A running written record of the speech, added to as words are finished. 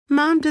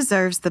Mom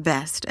deserves the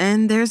best,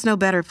 and there's no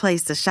better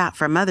place to shop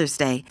for Mother's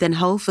Day than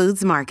Whole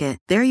Foods Market.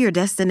 They're your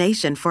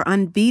destination for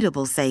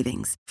unbeatable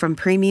savings, from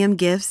premium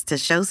gifts to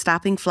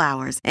show-stopping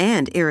flowers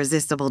and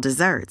irresistible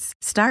desserts.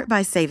 Start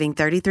by saving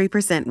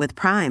 33% with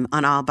Prime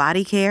on all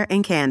body care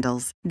and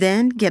candles.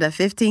 Then get a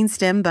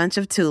 15-stem bunch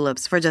of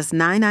tulips for just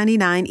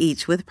 $9.99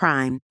 each with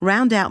Prime.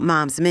 Round out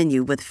Mom's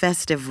menu with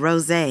festive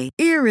rosé,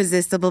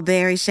 irresistible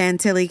berry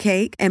chantilly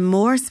cake, and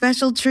more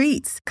special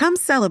treats. Come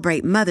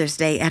celebrate Mother's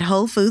Day at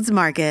Whole Foods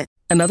Market.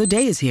 Another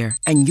day is here,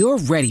 and you're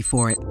ready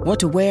for it. What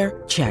to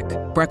wear? Check.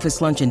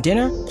 Breakfast, lunch, and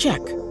dinner? Check.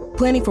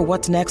 Planning for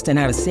what's next and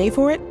how to save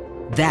for it?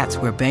 That's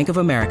where Bank of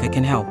America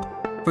can help.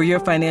 For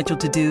your financial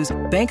to-dos,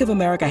 Bank of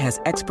America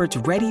has experts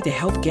ready to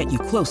help get you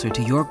closer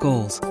to your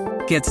goals.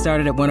 Get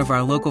started at one of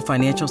our local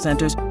financial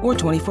centers or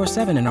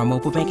 24/7 in our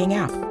mobile banking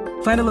app.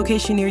 Find a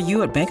location near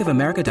you at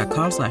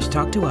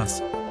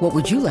bankofamerica.com/talktous. What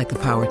would you like the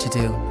power to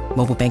do?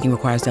 Mobile banking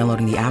requires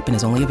downloading the app and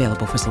is only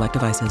available for select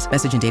devices.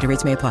 Message and data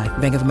rates may apply.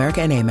 Bank of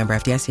America N.A., member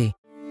FDIC.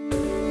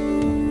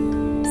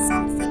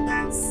 Something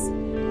else.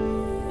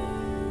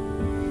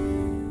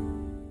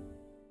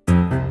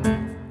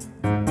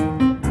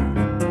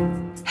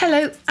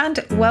 Hello and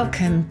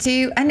welcome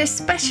to an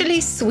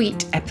especially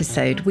sweet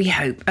episode, we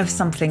hope, of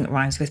Something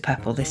Rhymes with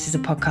Purple. This is a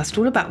podcast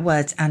all about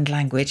words and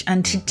language,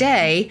 and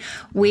today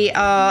we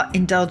are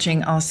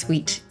indulging our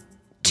sweet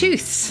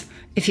tooths,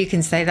 if you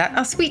can say that.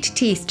 Our sweet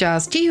teeth,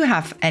 Giles. Do you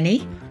have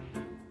any?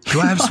 Do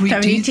I have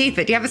sweet teeth?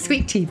 But do you have a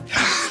sweet teeth?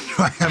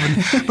 No, I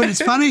haven't. But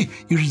it's funny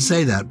you should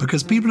say that,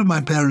 because people of my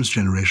parents'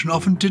 generation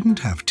often didn't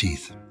have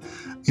teeth.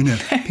 You know,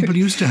 people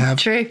used to have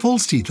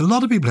false teeth. A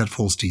lot of people had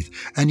false teeth.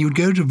 And you would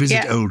go to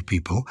visit old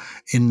people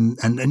and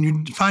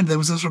you'd find there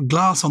was a sort of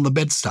glass on the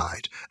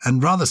bedside,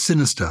 and rather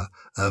sinister,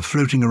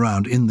 floating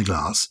around in the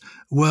glass,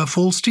 were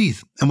false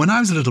teeth. And when I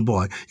was a little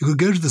boy, you could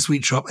go to the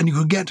sweet shop and you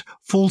could get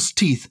false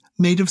teeth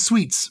made of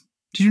sweets.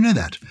 Did you know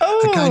that?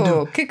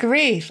 Oh, good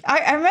grief.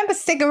 I remember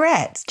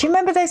cigarettes. Do you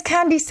remember those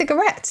candy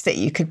cigarettes that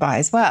you could buy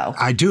as well?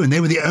 I do, and they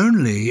were the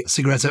only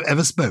cigarettes I've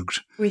ever smoked.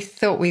 We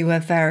thought we were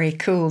very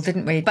cool,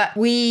 didn't we? But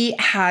we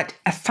had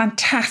a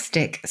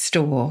fantastic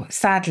store,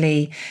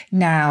 sadly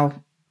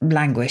now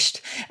languished,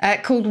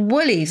 called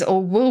Woolies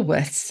or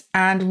Woolworths.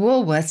 And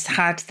Woolworths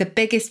had the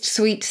biggest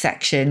sweet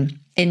section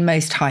in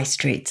most high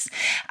streets.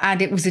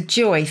 And it was a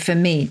joy for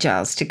me,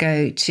 Giles, to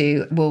go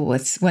to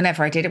Woolworths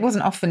whenever I did. It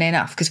wasn't often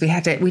enough because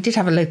we did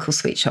have a local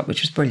sweet shop,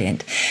 which was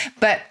brilliant.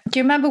 But do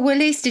you remember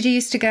Woolies? Did you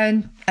used to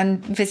go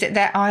and visit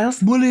their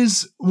aisles?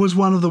 Woolies was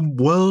one of the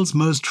world's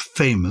most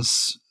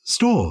famous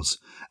stores.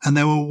 And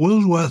there were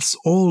Woolworths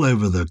all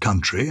over the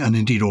country and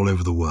indeed all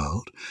over the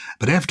world.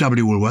 But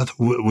F.W. Woolworth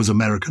was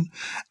American,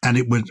 and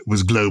it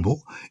was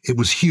global. It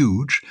was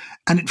huge,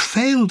 and it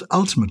failed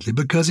ultimately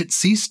because it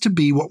ceased to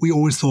be what we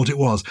always thought it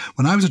was.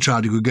 When I was a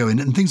child, you could go in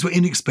and things were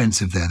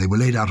inexpensive there. They were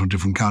laid out on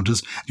different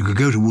counters. You could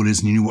go to Woolies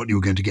and you knew what you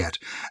were going to get.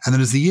 And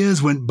then as the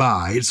years went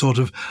by, it sort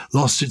of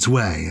lost its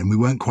way and we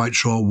weren't quite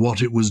sure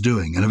what it was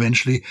doing. And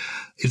eventually,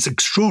 it's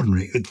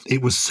extraordinary.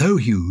 It was so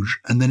huge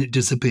and then it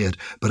disappeared.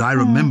 But I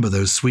remember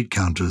those sweet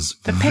counters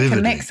the vividly. pick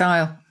and mix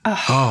aisle.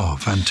 Oh,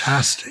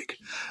 fantastic.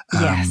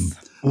 Yes.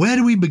 Where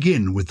do we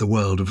begin with the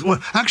world of... Well,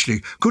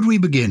 actually, could we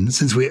begin,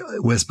 since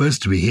we're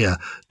supposed to be here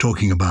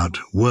talking about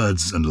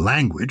words and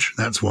language,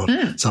 that's what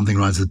Something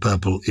Rhymes with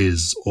Purple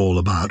is all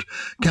about,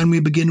 can we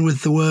begin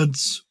with the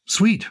words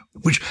sweet,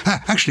 which,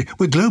 actually,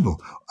 we're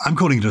global. I'm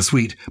calling it a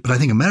sweet, but I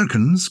think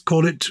Americans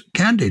call it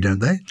candy, don't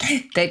they?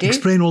 They do.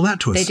 Explain all that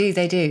to us.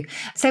 They do.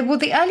 So, well,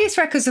 the earliest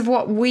records of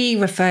what we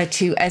refer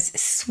to as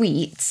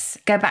sweets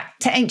go back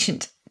to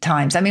ancient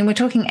times. I mean, we're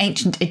talking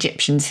ancient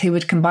Egyptians who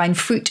would combine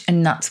fruit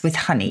and nuts with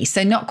honey.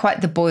 So not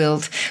quite the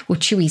boiled or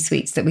chewy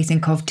sweets that we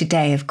think of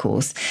today, of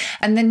course.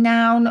 And the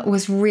noun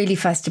was really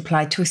first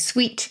applied to a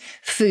sweet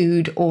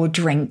food or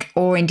drink,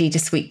 or indeed a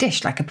sweet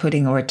dish like a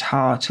pudding or a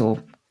tart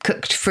or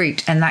cooked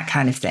fruit and that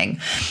kind of thing.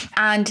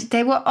 And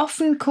they were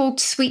often called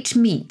sweet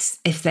meats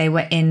if they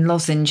were in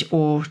lozenge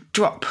or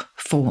drop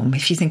form.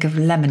 If you think of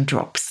lemon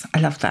drops, I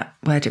love that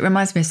word. It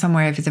reminds me of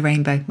Somewhere Over the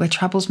Rainbow, where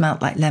troubles melt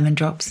like lemon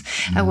drops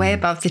away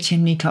above the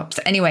chimney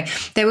tops. Anyway,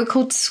 they were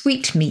called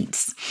sweet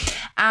meats.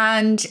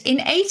 And in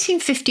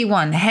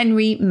 1851,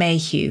 Henry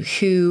Mayhew,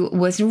 who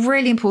was a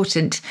really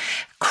important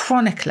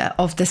chronicler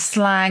of the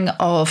slang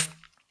of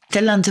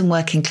the London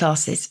working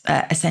classes,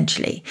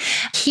 essentially.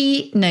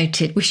 He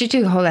noted, we should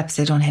do a whole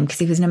episode on him because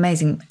he was an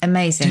amazing.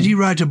 Did he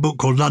write a book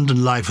called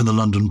London Life and the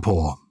London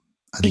Poor?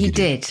 I think he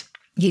did.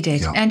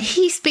 Yeah. And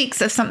he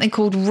speaks of something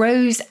called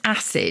rose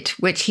acid,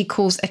 which he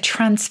calls a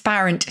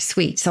transparent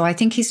sweet. So I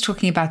think he's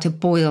talking about a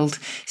boiled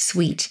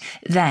sweet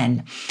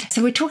then.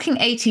 So we're talking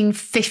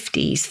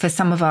 1850s for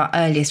some of our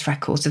earliest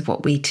records of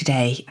what we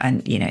today,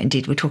 and, you know,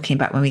 indeed we're talking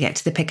about when we get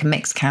to the pick and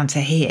mix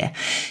counter here.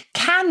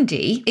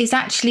 Candy is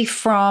actually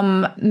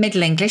from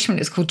Middle English when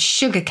it was called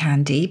sugar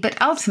candy, but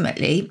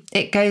ultimately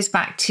it goes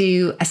back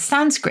to a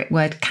Sanskrit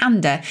word,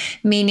 kanda,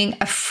 meaning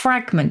a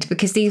fragment,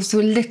 because these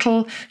were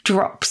little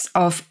drops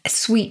of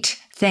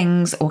sweet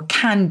things or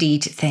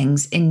candied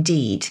things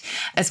indeed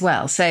as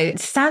well. So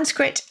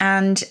Sanskrit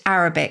and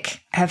Arabic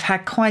have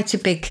had quite a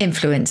big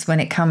influence when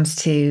it comes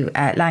to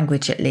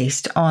language, at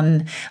least,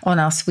 on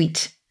our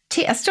sweet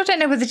teeth. I still don't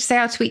know whether to say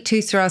our sweet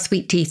tooth or our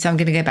sweet teeth. So I'm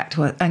going to go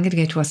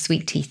to our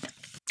sweet teeth.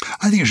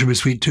 I think it should be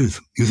sweet tooth.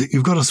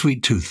 You've got a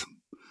sweet tooth.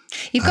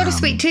 You've got a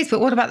sweet tooth,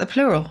 but what about the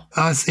plural?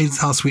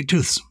 It's our sweet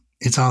tooths.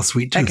 It's our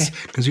sweet tooths.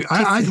 Because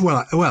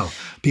well,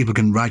 people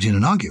can write in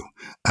and argue,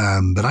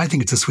 but I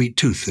think it's a sweet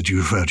tooth that you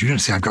refer to. You don't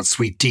say, I've got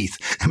sweet teeth.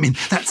 I mean,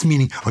 that's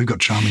meaning, you've got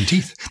charming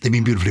teeth. They've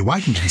been beautifully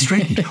whitened and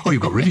straightened.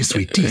 You've got really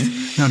sweet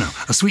teeth. No.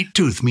 A sweet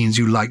tooth means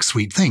you like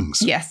sweet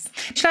things. Yes.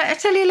 Shall I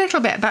tell you a little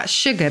bit about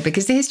sugar?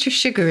 Because the history of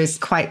sugar is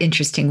quite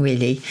interesting,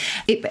 really.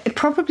 It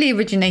probably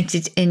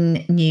originated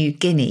in New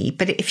Guinea,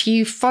 but if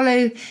you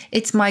follow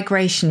its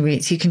migration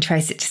routes, you can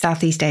trace it to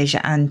Southeast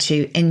Asia and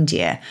to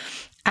India.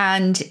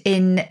 And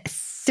in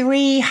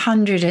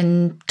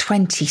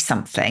 320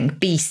 something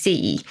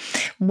BC,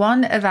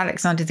 one of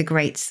Alexander the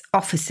Great's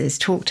officers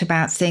talked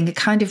about seeing a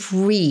kind of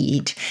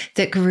reed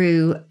that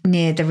grew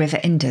near the river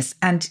Indus,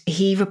 and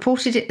he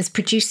reported it as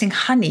producing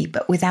honey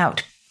but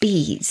without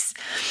bees.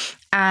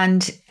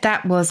 And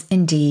that was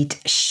indeed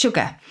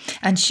sugar.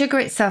 And sugar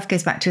itself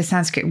goes back to a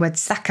Sanskrit word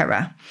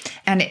sakara.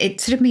 And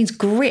it sort of means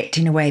grit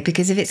in a way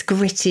because of its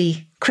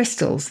gritty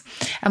crystals.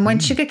 And when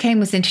sugarcane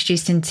was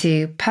introduced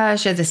into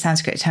Persia, the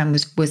Sanskrit term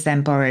was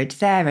then borrowed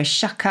there as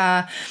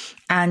shakar.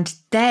 And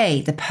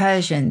the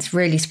Persians,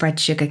 really spread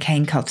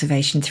sugarcane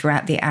cultivation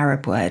throughout the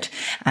Arab world.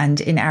 And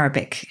in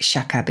Arabic,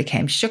 shakar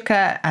became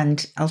shukar.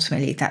 And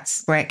ultimately,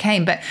 that's where it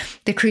came. But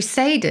the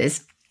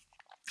Crusaders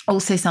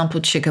also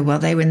sampled sugar while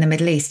they were in the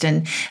Middle East.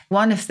 And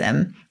one of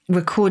them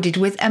recorded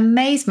with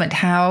amazement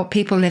how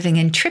people living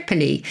in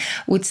Tripoli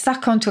would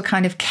suck onto a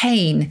kind of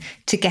cane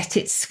to get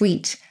its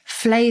sweet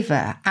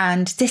flavour.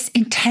 And this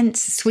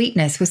intense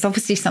sweetness was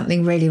obviously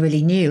something really,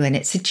 really new, and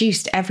it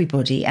seduced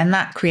everybody. And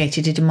that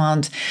created a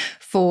demand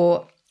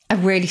for a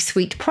really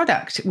sweet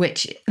product,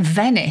 which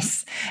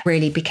Venice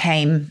really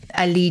became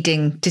a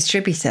leading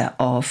distributor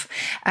of,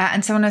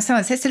 and so on and so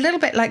on. So it's a little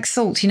bit like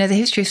salt. You know, the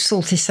history of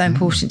salt is so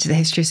important to the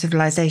history of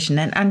civilization,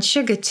 and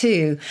sugar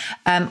too,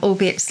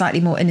 albeit slightly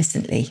more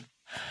innocently.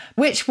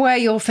 Which were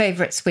your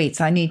favourite sweets?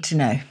 I need to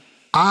know.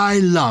 I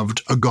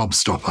loved a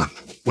gobstopper.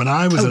 When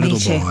I was a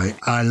little boy,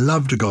 I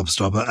loved a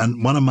gobstopper,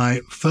 and one of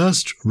my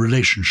first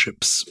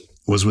relationships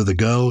was with a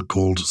girl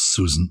called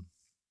Susan.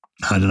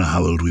 I don't know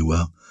how old we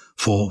were.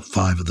 4,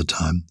 5 at the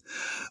time.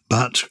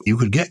 But you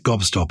could get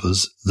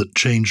gobstoppers that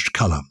changed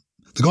colour.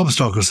 The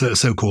gobstopper was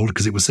so called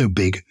because it was so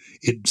big,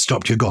 it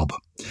stopped your gob.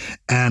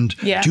 And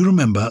do you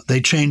remember they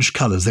changed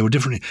colours? They were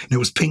different. It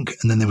was pink,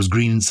 and then there was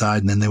green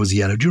inside, and then there was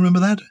yellow. Do you remember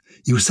that?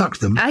 You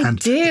sucked them. I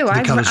do.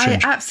 I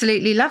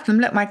absolutely love them.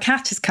 Look, my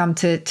cat has come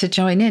to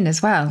join in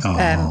as well.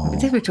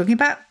 We're talking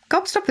about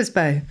gobstoppers,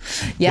 Bo.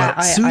 Yeah,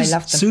 well, I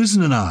love them.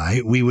 Susan and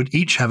I, we would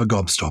each have a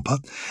gobstopper,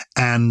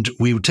 and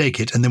we would take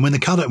it, and then when the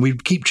colour,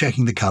 we'd keep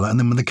checking the colour, and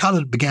then when the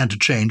colour began to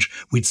change,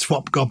 we'd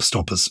swap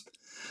gobstoppers.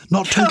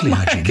 Not totally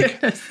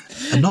hygienic.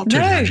 Not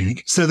totally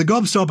hygienic. So the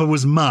gobstopper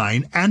was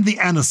mine, and the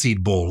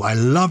aniseed ball. I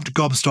loved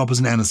gobstoppers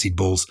and aniseed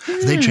balls.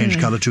 They changed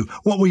colour too.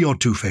 What were your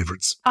two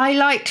favourites? I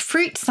liked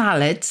fruit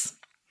salads.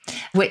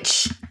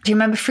 Which, do you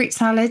remember fruit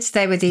salads?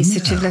 They were these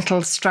sort of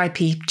little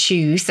stripy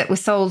chews that were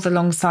sold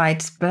alongside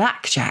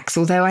blackjacks,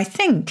 although I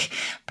think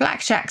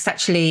blackjacks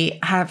actually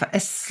have a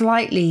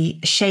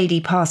slightly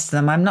shady past to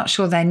them. I'm not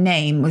sure their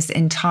name was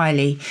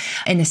entirely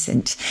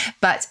innocent,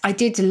 but I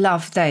did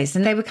love those,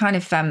 and they were kind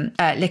of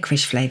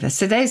licorice flavour.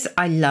 So those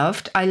I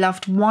loved. I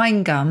loved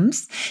wine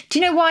gums. Do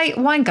you know why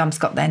wine gums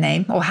got their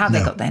name, or how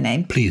they got their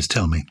name? Please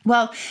tell me.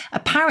 Well,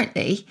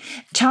 apparently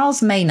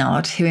Charles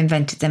Maynard, who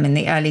invented them in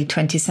the early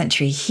 20th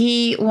century,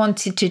 he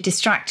wanted to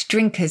distract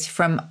drinkers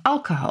from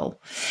alcohol.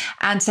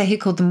 And so he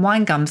called them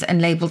wine gums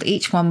and labelled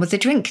each one with a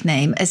drink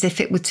name as if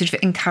it would sort of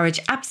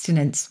encourage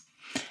abstinence.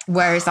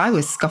 Whereas I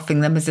was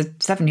scoffing them as a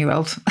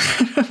 7-year-old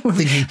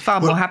far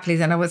more happily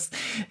than I was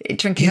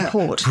drinking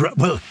port.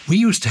 Well, we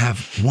used to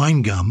have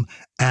wine gum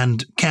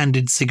and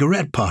candid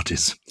cigarette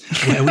parties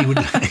where we would,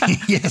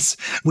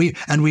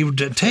 we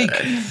would take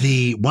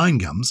the wine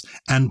gums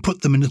and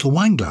put them in little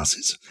wine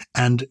glasses,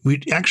 and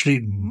we'd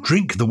actually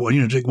drink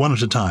drink one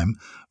at a time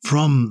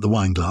from the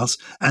wine glass,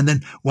 and then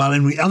while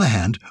in the other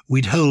hand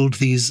we'd hold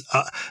these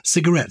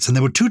cigarettes, and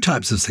there were two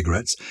types of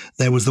cigarettes.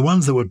 There was the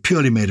ones that were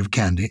purely made of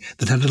candy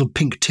that had a little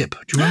pink tip.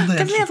 Do you remember that?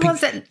 Didn't they have the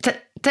ones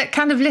that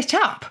kind of lit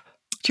up?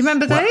 Do you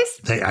remember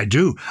those? I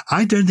do.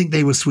 I don't think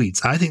they were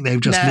sweets. I think they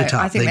just lit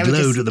up. They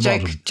glowed at the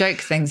bottom. Joke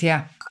things,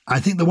 yeah. I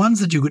think the ones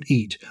that you could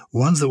eat,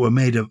 ones that were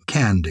made of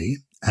candy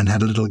and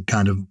had a little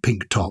kind of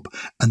pink top,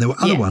 and there were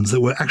other ones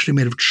that were actually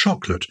made of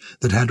chocolate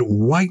that had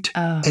white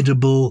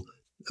edible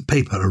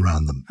paper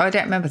around them. Oh, I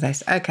don't remember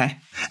those. Okay.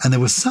 And there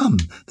were some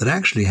that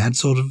actually had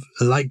sort of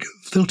like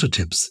filter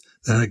tips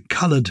that had a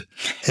coloured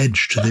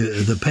edge to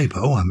the paper.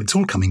 It's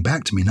all coming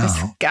back to me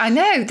now. I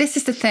know. This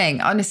is the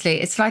thing.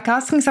 Honestly, it's like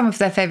asking someone for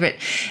their favourite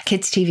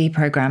kids' TV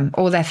programme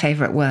or their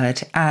favourite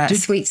word.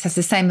 Sweets has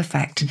the same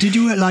effect. Did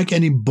you like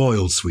any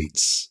boiled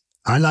sweets?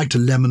 I liked a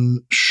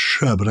lemon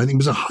sherbet. I think it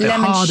was a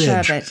hard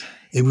edge. Sherbet.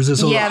 It was a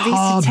sort of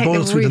hard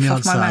boiled sweet on the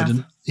outside.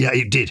 And, yeah,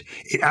 it did.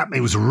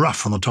 It was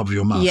rough on the top of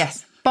your mouth.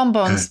 Yes.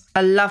 Bonbons.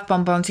 I love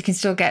bonbons. You can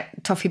still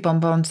get toffee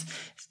bonbons,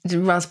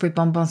 raspberry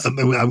bonbons.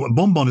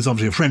 Bonbon is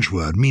obviously a French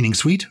word meaning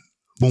sweet.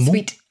 Bonbon.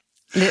 Sweet.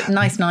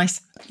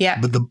 Nice. Yeah.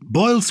 But the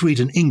boiled sweet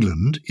in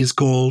England is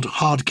called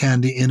hard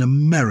candy in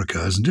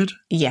America, isn't it?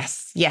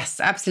 Yes,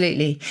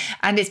 absolutely.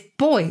 And it's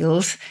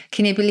boiled,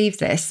 can you believe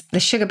this? The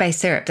sugar-based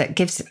syrup that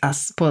gives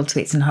us boiled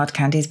sweets and hard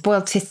candy is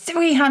boiled to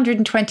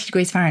 320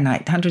 degrees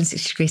Fahrenheit,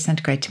 160 degrees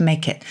centigrade to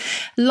make it.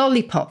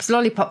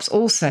 Lollipops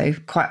also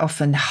quite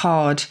often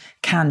hard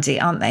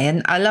candy, aren't they?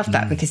 And I love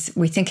that because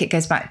we think it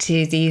goes back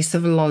to the use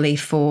of lolly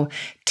for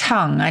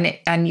tongue.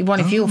 And one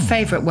of your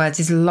favourite words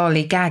is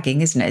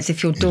lollygagging, isn't it? As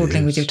if you're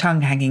dawdling with your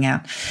tongue hanging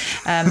out.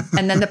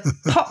 And then the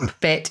pop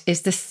bit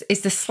is the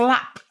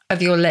slap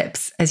of your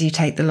lips as you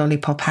take the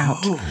lollipop out.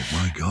 Oh,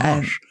 my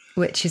gosh.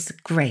 Which is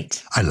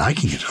great. I'm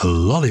liking it. A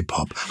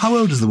lollipop. How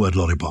old is the word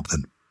lollipop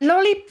then?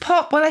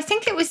 Lollipop, well, I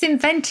think it was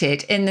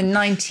invented in the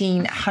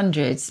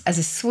 1900s as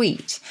a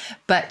sweet,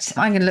 but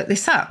I'm going to look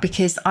this up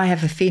because I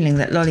have a feeling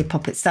that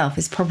lollipop itself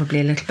is probably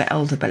a little bit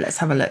older, but let's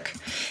have a look.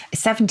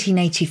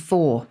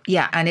 1784,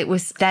 yeah, and it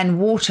was then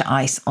water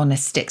ice on a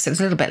stick, so it was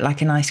a little bit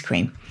like an ice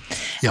cream.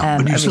 Yeah,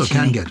 but you still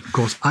can get, of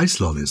course, ice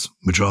lollies,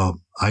 which are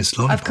ice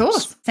lollipops. Of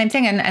course, same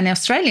thing. And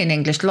Australian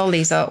English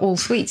lollies are all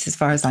sweets as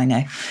far as I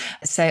know.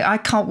 So I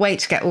can't wait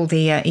to get all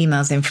the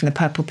emails in from the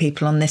purple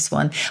people on this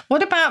one.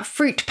 What about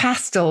fruit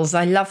pastils?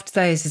 I loved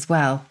those as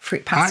well,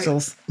 fruit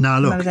pastils. Now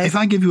look, if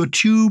I give you a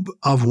tube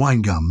of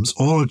wine gums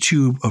or a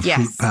tube of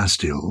fruit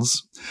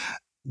pastils,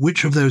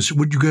 which of those,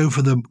 would you go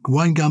for the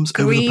wine gums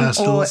over the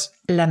pastils?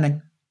 Or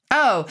lemon?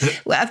 Oh,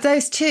 well, of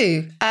those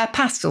two,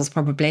 pastils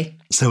probably.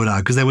 So would I,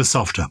 because they were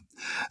softer.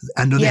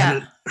 And they had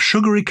a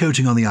sugary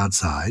coating on the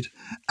outside,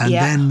 and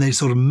then they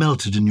sort of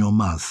melted in your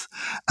mouth.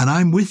 And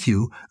I'm with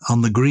you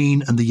on the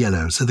green and the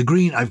yellow. So the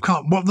green,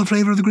 what would the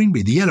flavour of the green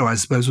be? The yellow, I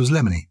suppose, was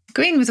lemony.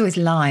 Green was always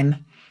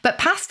lime. But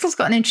pastil's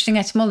got an interesting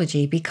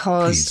etymology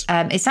because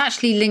it's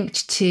actually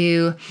linked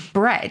to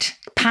bread,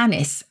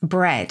 panis,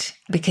 bread,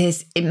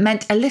 because it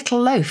meant a little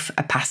loaf,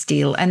 a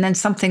pastille, and then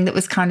something that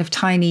was kind of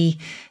tiny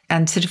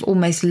and sort of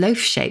almost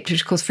loaf-shaped,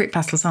 which of course fruit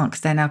pastils aren't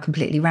because they're now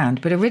completely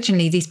round. But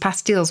originally these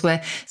pastilles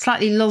were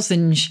slightly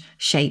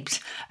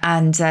lozenge-shaped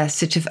and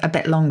sort of a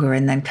bit longer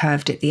and then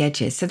curved at the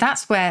edges. So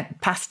that's where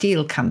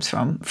pastille comes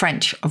from.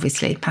 French,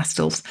 obviously,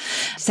 pastils.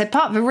 So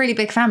part of a really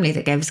big family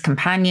that gave us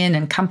companion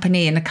and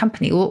company and a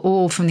company,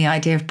 all from the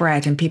idea of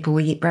bread and people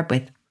we eat bread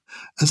with.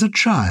 As a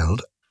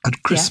child,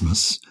 at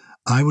Christmas,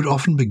 I would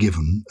often be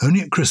given,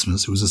 only at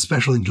Christmas, it was a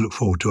special thing to look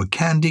forward to, a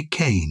candy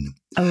cane.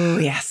 Oh,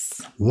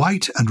 yes.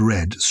 White and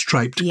red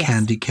striped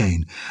candy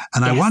cane.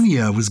 And I one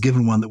year was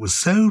given one that was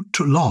so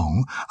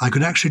long, I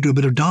could actually do a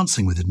bit of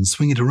dancing with it and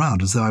swing it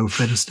around as though I were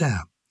Fred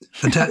Astaire.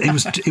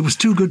 It was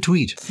too good to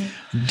eat.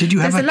 Did you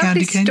have a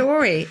candy cane? There's a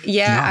lovely story.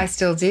 Yeah, I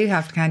still do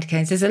have candy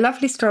canes. There's a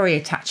lovely story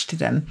attached to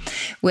them,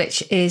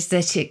 which is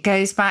that it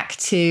goes back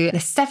to the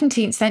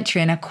 17th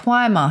century and a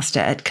choir master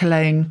at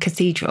Cologne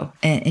Cathedral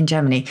in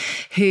Germany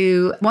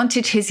who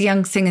wanted his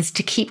young singers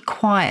to keep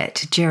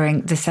quiet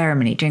during the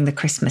ceremony, during the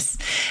Christmas.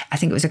 I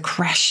think it was a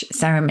creche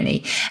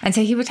ceremony. And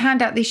so he would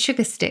hand out these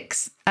sugar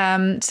sticks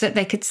so that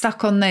they could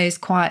suck on those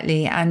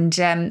quietly. And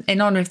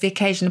in honour of the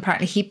occasion,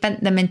 apparently he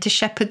bent them into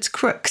shepherd's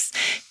crooks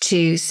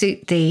to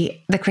suit the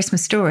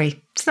Christmas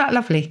story. Isn't that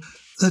lovely?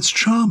 That's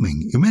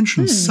charming. You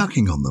mentioned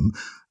sucking on them.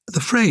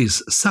 The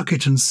phrase, suck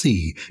it and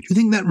see, do you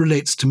think that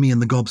relates to me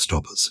and the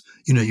Gobstoppers?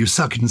 You know, you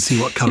suck it and see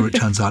what colour it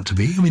turns out to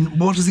be. I mean,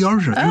 what is the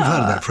origin? You've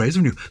heard of that phrase,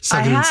 haven't you?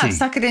 Suck it and see.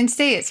 Suck it and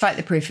see. It's like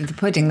the proof of the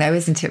pudding, though,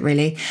 isn't it,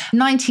 really?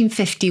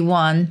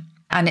 1951...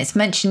 And it's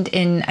mentioned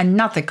in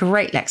another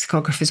great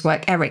lexicographer's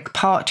work, Eric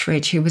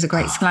Partridge, who was a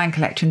great slang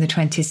collector in the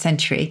 20th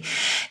century.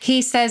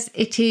 He says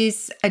it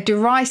is a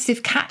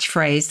derisive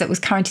catchphrase that was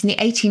current in the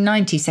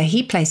 1890s. So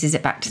he places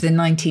it back to the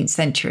 19th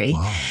century.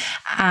 Wow.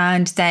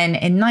 And then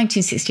in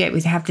 1968,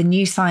 we have the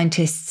New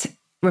Scientists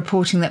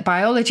reporting that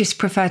biologists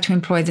prefer to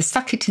employ the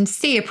suck it and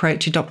see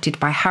approach adopted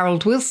by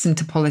Harold Wilson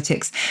to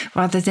politics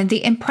rather than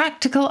the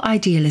impractical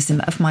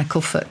idealism of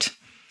Michael Foot.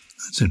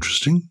 That's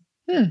interesting.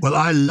 Well,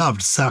 I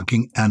loved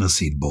sucking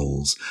aniseed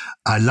balls.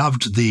 I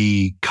loved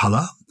the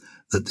colour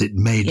that it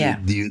made.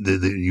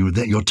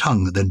 Your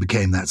tongue then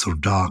became that sort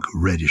of dark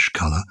reddish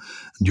colour,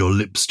 and your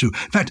lips too.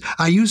 In fact,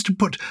 I used to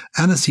put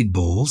aniseed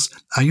balls,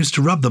 I used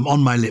to rub them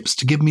on my lips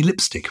to give me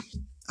lipstick.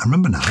 I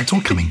remember now, it's all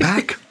coming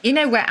back. You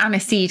know where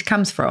aniseed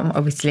comes from,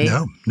 obviously?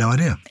 No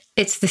idea.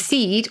 It's the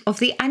seed of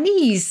the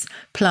anise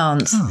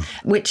plant,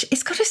 which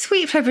it's got a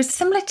sweet flavour. It's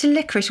similar to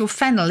licorice or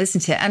fennel,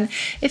 isn't it? And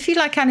if you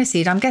like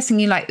aniseed, I'm guessing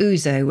you like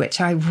ouzo,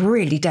 which I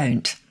really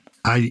don't.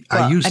 I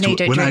used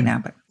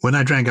to. When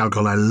I drank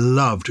alcohol, I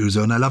loved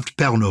ouzo and I loved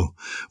Pernod,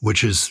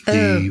 which is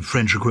the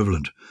French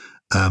equivalent.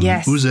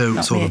 Yes,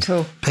 ouzo, sort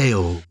of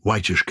pale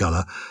whitish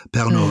colour.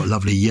 Pernod,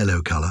 lovely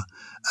yellow colour.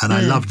 And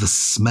I loved the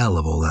smell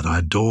of all that. I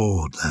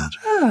adored that.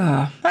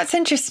 Oh, that's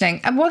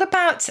interesting. And what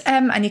about,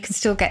 and you can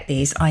still get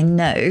these, I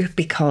know,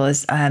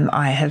 because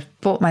I have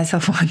bought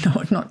myself one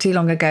not too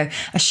long ago,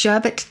 a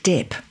sherbet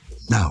dip.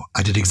 Now,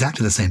 I did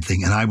exactly the same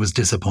thing, and I was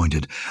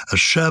disappointed. A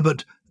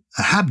sherbet,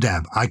 a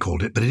habdab, I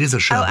called it, but it is a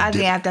sherbet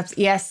dip. The habdabs.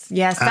 Yes.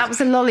 That was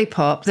a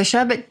lollipop. The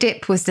sherbet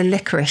dip was the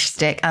licorice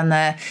stick, and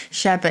the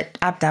sherbet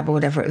abdab, or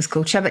whatever it was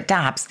called, sherbet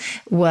dabs,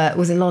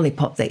 was a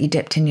lollipop that you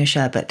dipped in your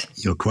sherbet.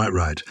 You're quite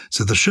right.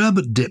 So the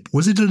sherbet dip,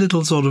 was it a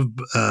little sort of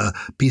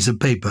piece of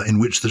paper in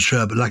which the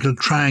sherbet, like a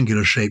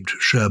triangular-shaped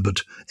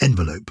sherbet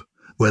envelope,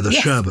 where the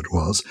sherbet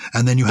was,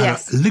 and then you had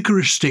a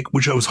licorice stick,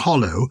 which was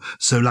hollow,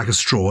 so like a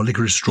straw,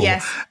 licorice straw,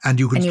 and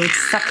you would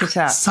suck it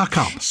up. Suck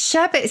up.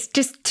 Sherbet is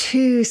just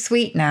too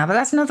sweet now, but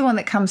that's another one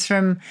that comes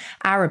from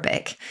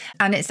Arabic,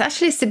 and it's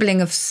actually a sibling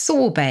of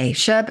sorbet.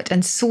 Sherbet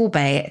and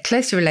sorbet,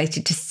 closely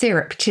related to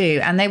syrup too,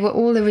 and they were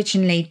all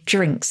originally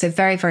drinks, so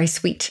very, very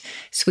sweet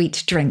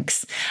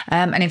drinks.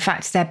 And in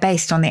fact, they're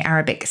based on the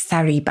Arabic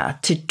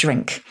sariba, to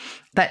drink.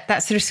 But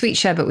that sort of sweet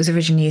sherbet was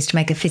originally used to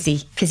make a fizzy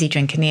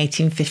drink in the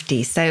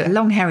 1850s. So a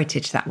long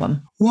heritage, that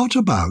one. What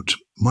about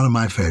one of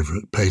my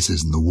favourite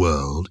places in the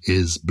world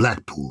is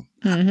Blackpool?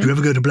 Do you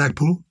ever go to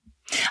Blackpool?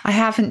 I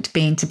haven't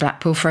been to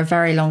Blackpool for a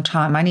very long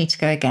time. I need to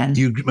go again.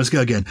 You must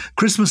go again.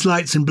 Christmas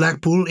lights in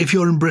Blackpool, if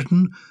you're in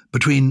Britain,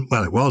 between,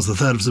 it was the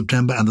 3rd of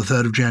September and the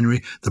 3rd of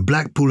January, the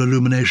Blackpool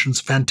illuminations,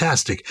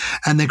 fantastic.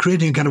 And they're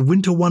creating a kind of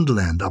winter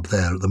wonderland up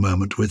there at the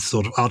moment with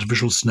sort of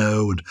artificial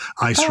snow and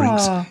ice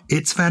rinks.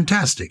 It's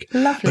fantastic.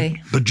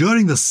 Lovely. But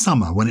during the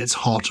summer, when it's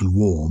hot and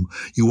warm,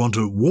 you want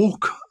to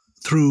walk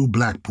through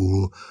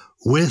Blackpool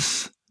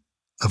with,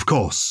 of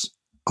course,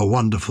 a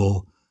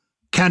wonderful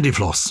candy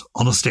floss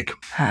on a stick.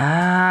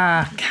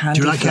 Candy floss.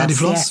 Do you like candy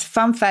floss? Yes,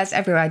 fun fairs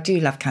everywhere. I do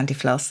love candy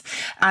floss.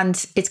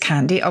 And it's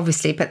candy,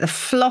 obviously, but the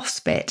floss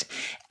bit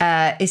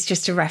is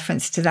just a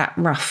reference to that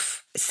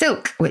rough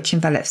silk, which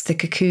envelops the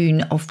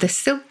cocoon of the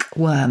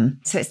silkworm.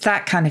 So it's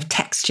that kind of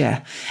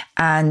texture.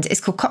 And it's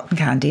called cotton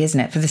candy, isn't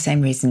it? For the same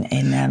reason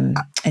in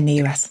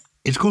the US.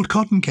 It's called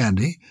cotton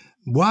candy.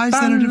 Why is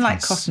there a difference?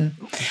 Like cotton.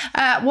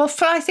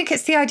 I think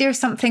it's the idea of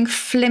something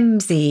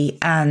flimsy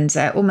and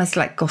almost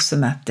like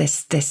gossamer,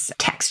 this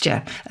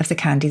texture of the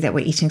candy that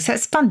we're eating. So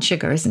it's spun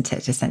sugar, isn't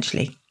it,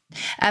 essentially?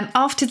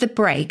 After the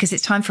break, because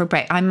it's time for a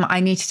break, I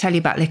need to tell you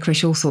about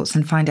licorice all sorts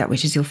and find out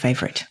which is your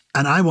favourite.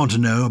 And I want to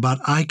know about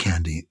eye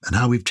candy and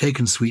how we've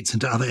taken sweets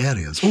into other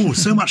areas. Oh,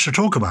 so much to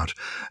talk about.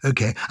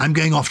 Okay, I'm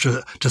going off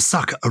to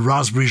suck a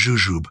raspberry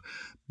jujube.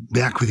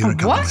 Back with you in a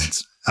couple of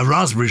minutes. A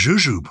raspberry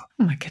jujube.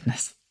 Oh, my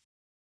goodness.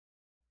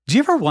 Do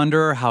you ever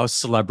wonder how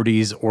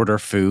celebrities order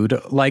food?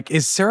 Like,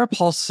 is Sarah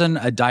Paulson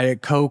a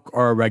Diet Coke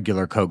or a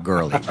regular Coke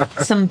girlie?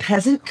 Some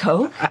peasant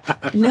Coke?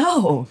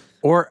 No.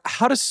 Or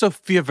how does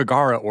Sofia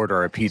Vergara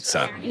order a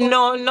pizza?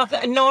 No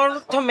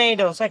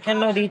tomatoes. I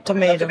cannot eat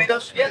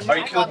tomatoes. Yes. Are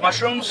you cool with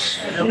mushrooms?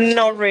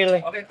 Not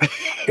really. Okay.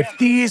 If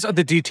these are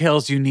the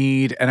details you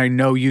need, and I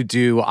know you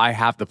do, I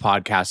have the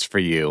podcast for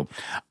you.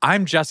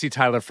 I'm Jesse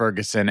Tyler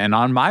Ferguson, and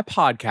on my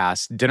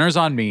podcast, Dinners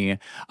on Me,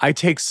 I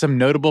take some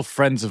notable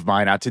friends of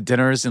mine out to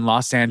dinners in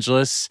Los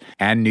Angeles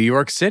and New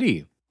York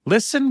City.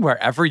 Listen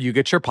wherever you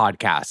get your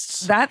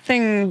podcasts. That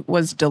thing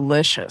was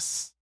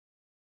delicious.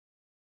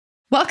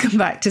 Welcome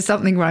back to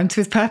Something Rhymes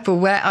with Purple,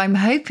 where I'm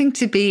hoping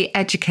to be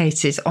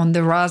educated on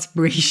the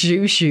raspberry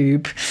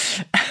jujube.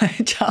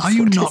 Are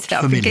you not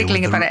familiar? I've been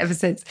giggling about it ever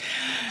since.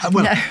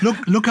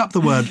 Look up the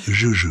word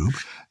jujube.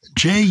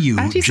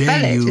 J-U-J-U-B. How do you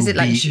spell it? Is it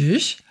like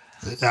zhuzh?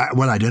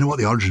 I don't know what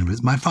the origin of it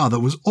is. My father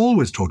was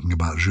always talking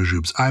about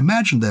jujubes. I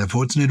imagine,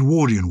 therefore, it's an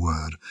Edwardian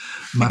word.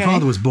 My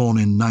father was born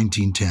in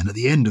 1910, at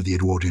the end of the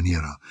Edwardian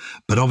era.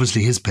 But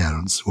obviously his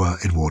parents were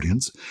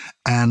Edwardians.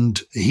 And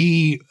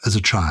he, as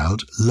a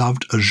child,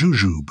 loved a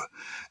jujube.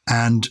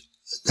 And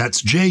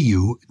that's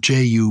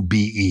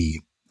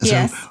J-U-J-U-B-E.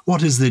 Yes. So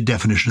what is the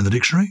definition in the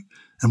dictionary?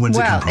 And when's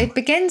it come from? It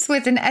begins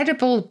with an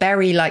edible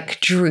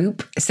berry-like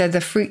drupe, so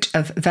the fruit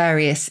of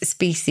various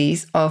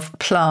species of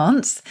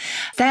plants.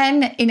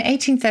 Then in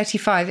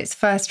 1835, it's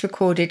first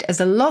recorded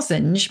as a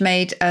lozenge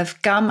made of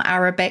gum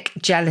arabic,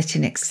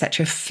 gelatin,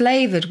 etc.,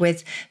 flavoured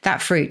with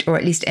that fruit, or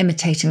at least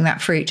imitating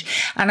that fruit.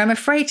 And I'm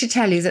afraid to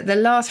tell you that the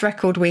last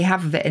record we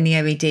have of it in the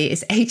OED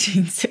is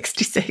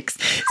 1866,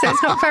 so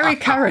it's not very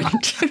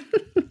current.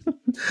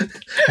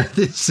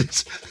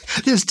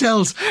 This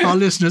tells our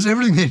listeners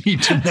everything they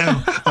need to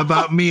know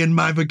about me and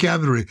my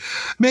vocabulary.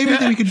 Maybe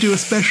then we could do a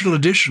special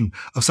edition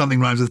of Something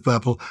Rhymes with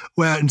Purple,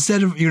 where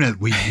instead of, you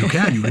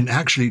can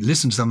actually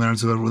listen to Something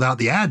Rhymes with Purple without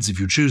the ads if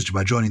you choose to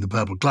by joining the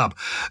Purple Club.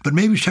 But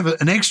maybe we should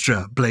have an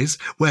extra place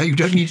where you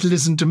don't need to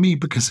listen to me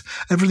because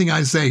everything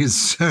I say is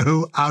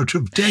so out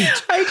of date.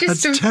 I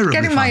just was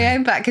getting my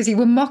own back because you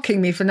were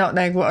mocking me for not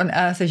knowing what on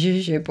earth a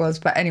jujube was.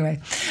 But anyway.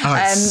 Oh,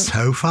 it's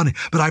so funny.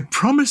 But I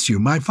promise you,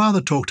 my father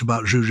talked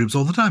about jujubes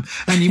all the time.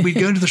 And we'd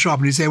go into the shop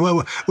and he'd say,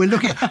 well, we're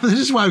looking at, this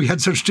is why we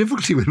had such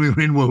difficulty when we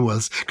were in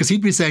Woolworths, because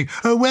he'd be saying,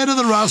 oh, where are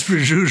the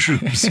raspberry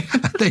jujubes?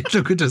 And they'd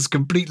look at us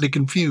completely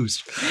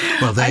confused.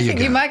 Well, there you go. I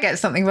think you might get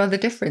something rather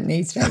different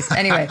these days.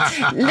 Anyway,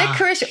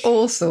 licorice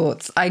all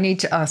sorts I need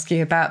to ask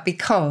you about,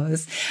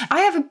 because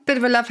I have a bit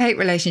of a love-hate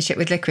relationship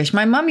with licorice.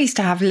 My mum used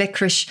to have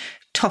licorice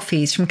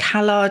toffees from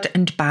Callard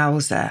and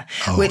Bowser,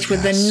 which were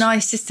the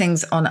nicest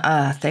things on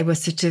earth. They were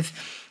sort of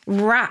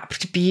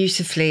wrapped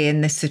beautifully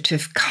in this sort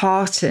of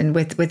carton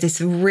with this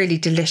really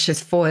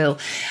delicious foil.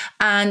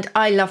 And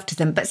I loved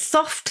them. But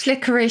soft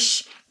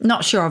licorice,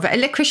 not sure of it.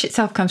 Licorice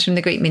itself comes from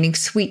the Greek meaning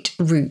sweet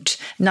root,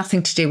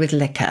 nothing to do with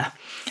liquor.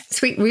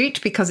 Sweet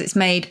root because it's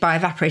made by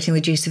evaporating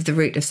the juice of the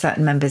root of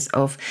certain members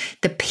of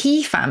the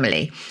pea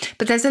family.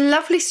 But there's a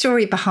lovely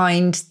story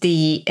behind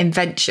the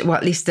invention, well,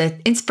 at least the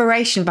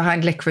inspiration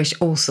behind licorice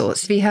all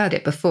sorts. Have you heard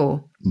it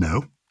before?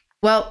 No.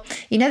 Well,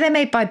 you know, they're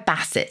made by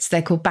Bassett's.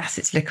 They're called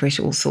Bassett's Licorice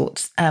all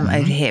sorts over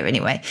here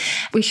anyway.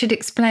 We should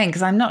explain,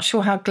 because I'm not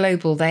sure how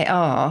global they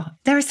are.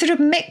 They're a sort of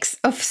mix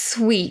of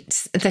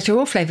sweets that are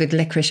all flavoured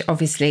licorice,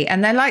 obviously.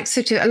 And they're like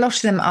sort of, a lot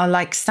of them are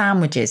like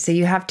sandwiches. So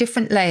you have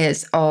different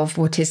layers of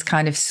what is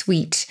kind of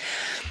sweet.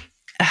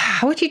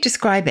 How would you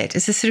describe it?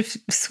 It's a sort of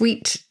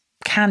sweet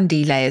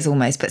candy layers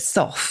almost, but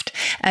soft.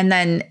 And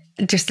then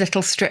just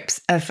little strips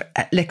of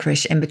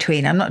licorice in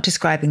between. I'm not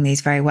describing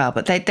these very well,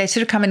 but they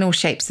sort of come in all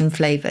shapes and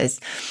flavours.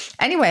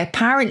 Anyway,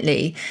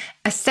 apparently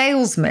a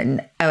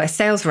salesman or a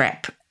sales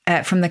rep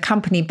from the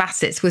company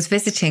Bassett's was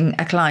visiting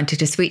a client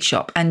at a sweet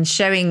shop and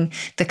showing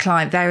the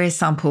client various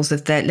samples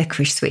of the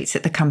licorice sweets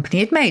that the company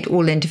had made,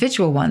 all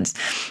individual ones.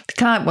 The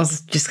client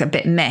was just a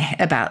bit meh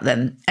about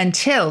them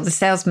until the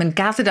salesman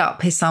gathered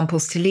up his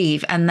samples to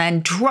leave and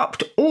then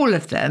dropped all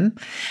of them,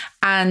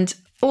 and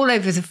all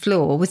over the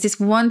floor was this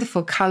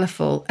wonderful,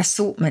 colourful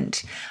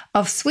assortment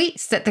of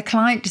sweets that the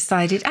client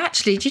decided,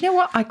 actually, do you know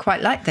what? I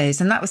quite like those.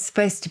 And that was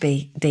supposed to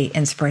be the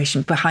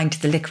inspiration behind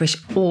the licorice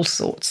all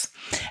sorts.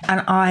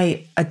 And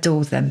I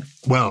adore them.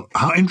 Well,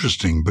 how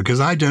interesting, because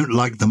I don't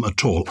like them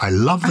at all. I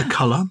love the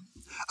colour.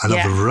 I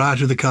love the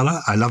variety of the colour.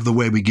 I love the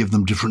way we give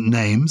them different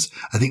names.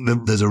 I think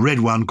there's a red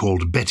one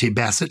called Betty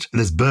Bassett.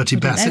 There's Bertie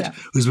Bassett,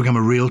 who's become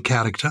a real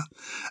character.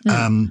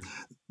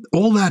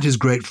 All that is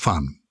great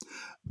fun.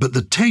 But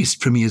the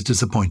taste for me is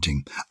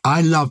disappointing.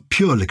 I love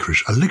pure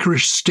licorice. A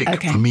licorice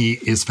stick for me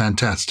is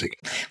fantastic.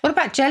 What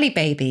about jelly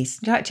babies?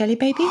 Do you like jelly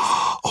babies?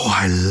 Oh,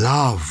 I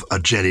love a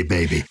jelly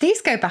baby.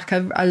 These go back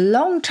a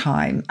long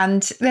time,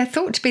 and they're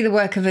thought to be the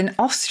work of an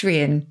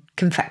Austrian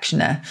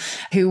confectioner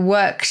who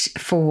worked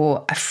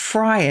for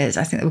Friars,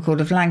 I think they were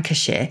called, of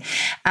Lancashire.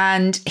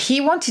 And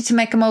he wanted to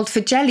make a mould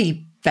for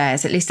jelly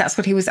bears. At least that's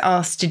what he was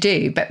asked to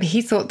do. But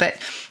he thought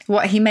that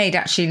what he made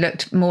actually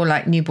looked more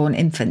like newborn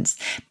infants.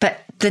 But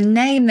the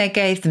name they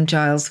gave them,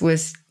 Giles,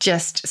 was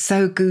just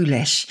so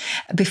ghoulish.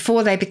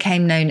 Before they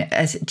became known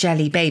as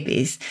jelly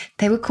babies,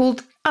 they were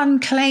called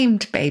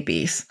unclaimed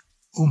babies.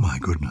 Oh, my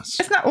goodness.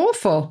 Isn't that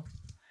awful?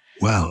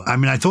 Well, I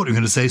mean, I thought you were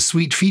going to say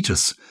sweet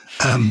fetus,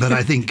 but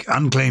I think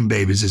unclaimed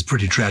babies is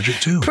pretty tragic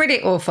too.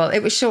 Pretty awful.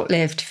 It was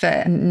short-lived,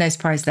 for no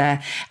surprise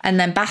there. And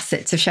then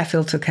Bassett's of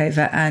Sheffield took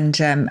over and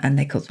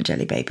they called them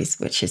jelly babies,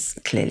 which is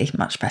clearly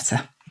much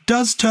better.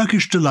 Does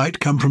Turkish Delight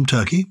come from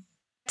Turkey?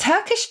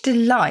 Turkish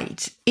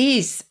Delight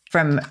is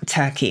from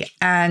Turkey,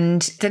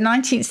 and the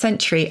 19th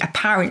century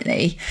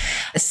apparently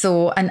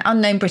saw an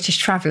unknown British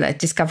traveller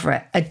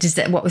discover a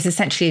dessert, what was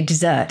essentially a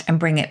dessert, and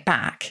bring it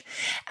back.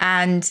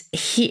 And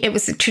it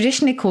was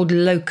traditionally called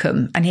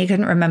lokum, and he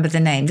couldn't remember the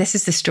name. This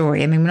is the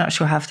story. I mean, we're not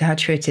sure how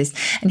true it is.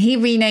 And he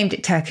renamed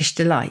it Turkish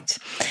Delight.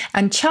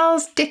 And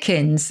Charles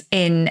Dickens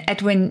in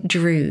Edwin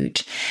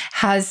Drood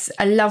has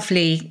a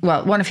lovely,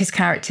 well, one of his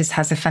characters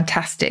has a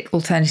fantastic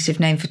alternative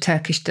name for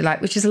Turkish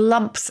Delight, which is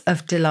Lumps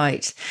of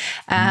Delight.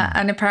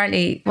 And apparently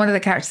one of the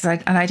characters,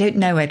 and I don't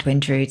know Edwin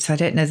Drood, so I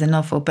don't know the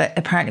novel, but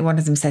apparently one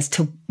of them says,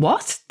 to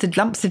what? The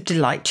Lumps of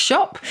Delight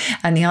shop?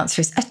 And the answer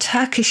is a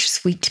Turkish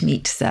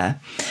sweetmeat, sir.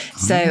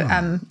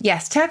 So,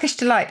 yes, Turkish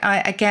Delight.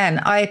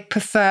 I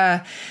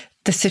prefer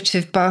the sort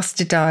of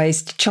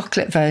bastardized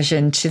chocolate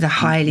version to the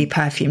highly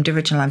perfumed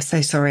original. I'm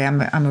so sorry.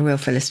 I'm a real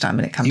Philistine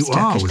when it comes to Turkish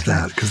Delight. You are with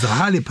that, because the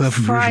highly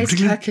perfumed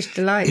version, Turkish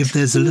Delight, if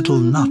there's a little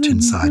nut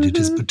inside, it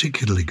is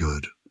particularly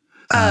good.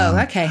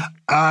 Okay.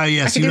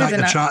 Yes, you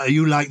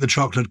like the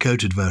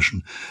chocolate-coated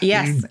version.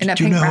 Yes, in a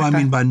do you pink know wrapper. who I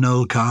mean by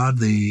Noel Card,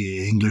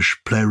 the English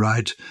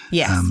playwright?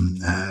 Yes.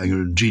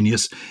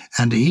 Genius.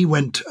 And he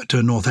went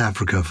to North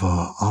Africa for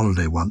a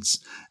holiday once,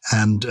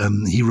 and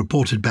he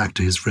reported back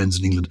to his friends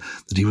in England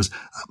that he was,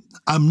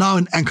 I'm now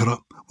in Ankara,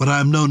 where I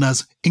am known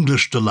as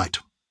English Delight.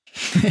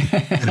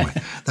 Anyway,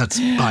 that's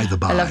by the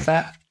by. I love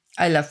that.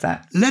 I love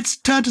that. Let's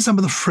turn to some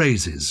of the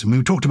phrases. I mean,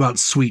 we talked about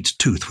sweet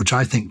tooth, which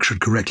I think should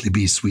correctly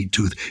be sweet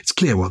tooth. It's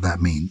clear what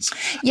that means.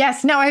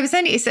 Yes, no, I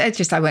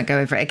won't go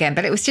over it again,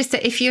 but it was just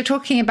that if you're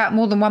talking about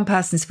more than one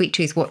person's sweet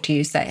tooth, what do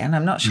you say? And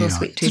I'm not sure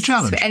sweet tooth. It's a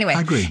challenge. Anyway,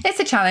 I agree. It's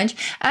a challenge.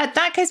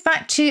 That goes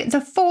back to the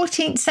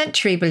 14th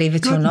century, believe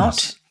it or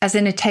not, as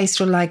in a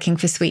taste or liking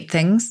for sweet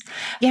things.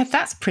 Yeah,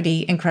 that's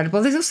pretty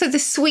incredible. There's also the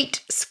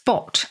sweet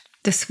spot.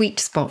 The sweet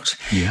spot,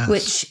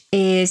 which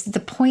is the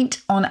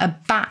point on a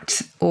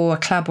bat or a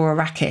club or a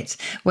racket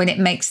when it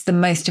makes the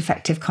most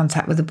effective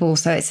contact with the ball.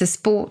 So it's a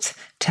sport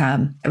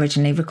term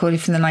originally recorded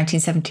from the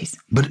 1970s.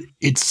 But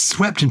it's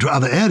swept into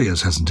other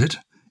areas, hasn't it?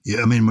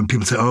 Yeah, I mean, when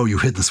people say, oh, you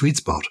hit the sweet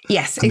spot.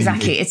 Yes,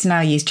 exactly. It's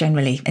now used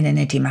generally in an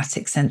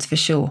idiomatic sense for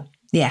sure.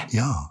 Yeah.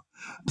 Yeah.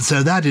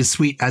 So that is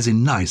sweet as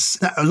in nice.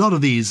 A lot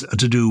of these are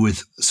to do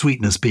with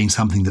sweetness being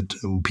something that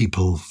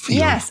people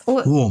feel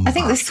warm I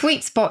think about. the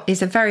sweet spot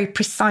is a very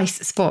precise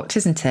spot,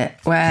 isn't it?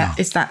 Where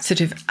it's that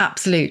sort of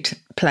absolute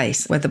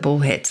place where the ball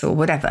hits or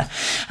whatever.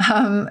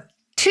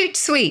 Toot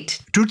sweet.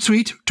 Toot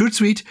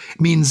sweet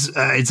means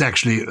it's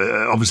actually,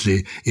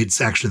 obviously,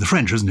 it's actually the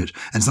French, isn't it?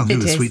 And it's nothing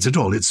to do with sweets at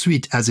all. It's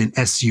sweet as in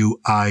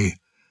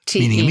S-U-I-T-E.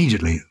 Meaning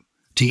immediately.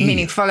 T-E.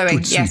 Meaning following,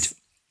 Toot yes. sweet.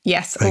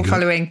 Yes, Very or good.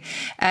 following.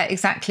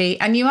 Exactly.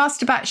 And you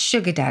asked about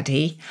sugar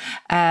daddy,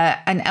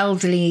 an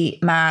elderly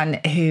man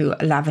who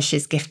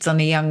lavishes gifts on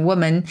a young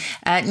woman.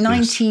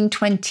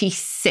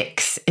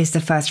 1926 is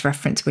the first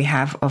reference we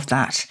have of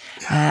that.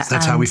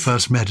 That's how we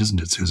first met,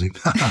 isn't it, Susie?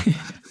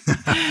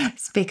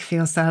 Speak for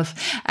yourself.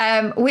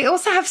 We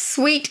also have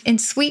sweet in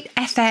Sweet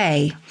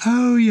FA.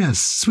 Oh, yes.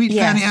 Sweet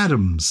Fanny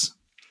Adams.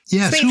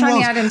 Yes, Sweet who Fanny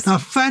was? Adams. Now,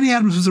 Fanny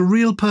Adams was a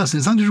real person.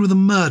 It's something to do with a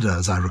murder,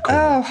 as I recall.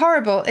 Oh,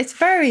 horrible. It's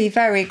very,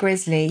 very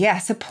grisly.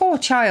 Yes, a poor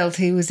child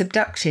who was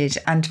abducted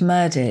and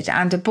murdered.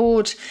 And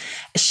aboard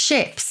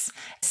ships,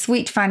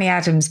 Sweet Fanny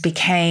Adams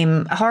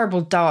became a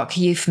horrible, dark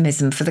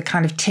euphemism for the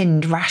kind of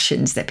tinned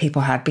rations that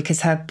people had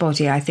because her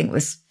body, I think,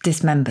 was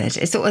dismembered.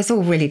 It's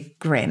all really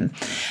grim.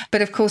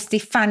 But of course, the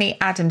Fanny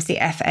Adams, the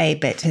FA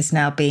bit, has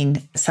now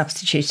been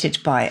substituted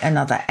by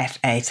another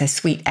FA. So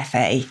Sweet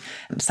FA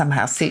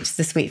somehow suits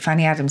the Sweet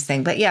Fanny Adams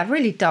thing. But yeah,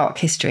 really dark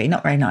history.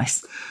 Not very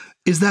nice.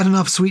 Is that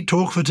enough sweet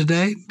talk for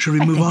today? Should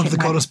we move on to the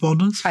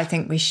correspondence? I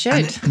think we should.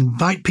 And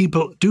invite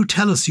people, do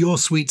tell us your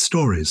sweet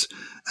stories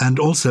and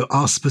also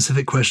ask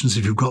specific questions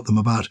if you've got them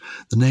about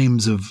the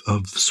names of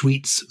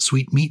sweets,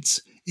 sweetmeats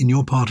in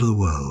your part of the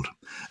world.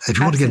 If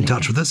you want to get in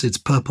touch with us, it's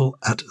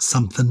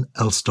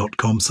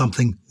purple@somethingelse.com,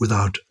 something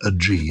without a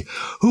G.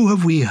 Who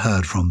have we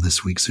heard from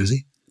this week,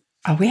 Susie?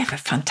 Oh, we have a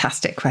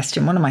fantastic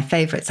question. One of my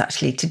favourites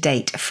actually to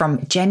date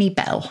from Jenny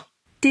Bell.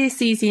 Dear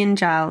Susie and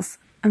Giles,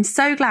 I'm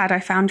so glad I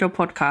found your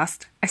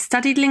podcast. I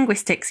studied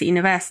linguistics at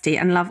university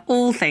and love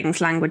all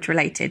things language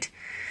related.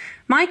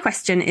 My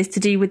question is to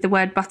do with the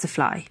word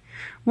butterfly.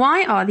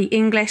 Why are the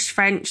English,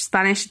 French,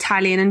 Spanish,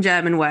 Italian and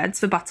German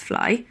words for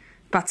butterfly,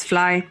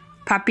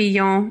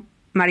 papillon,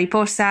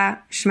 mariposa,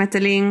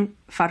 schmetterling,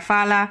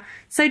 farfalla,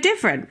 so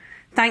different?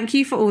 Thank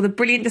you for all the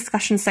brilliant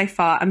discussions so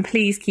far and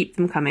please keep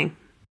them coming.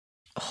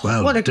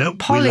 Well, what a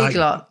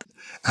polyglot.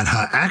 And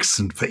her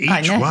accent for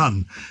each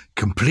one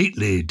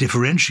completely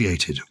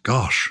differentiated.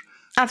 Gosh.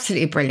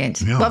 Absolutely brilliant.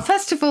 Yeah. Well,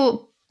 first of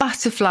all,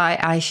 butterfly,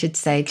 I should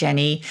say,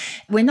 Jenny.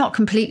 We're not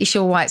completely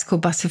sure why it's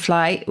called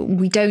butterfly.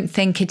 We don't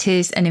think it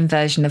is an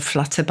inversion of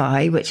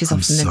flutterby, which is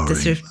often the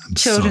sort of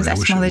children's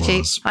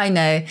etymology. I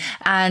know.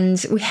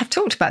 And we have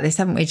talked about this,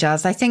 haven't we,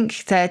 Giles? I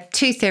think there are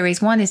two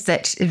theories. One is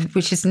that,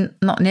 which is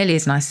not nearly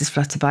as nice as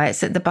flutterby, it's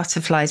that the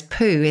butterfly's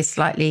poo is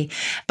slightly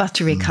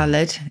buttery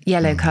coloured,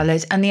 yellow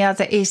coloured. And the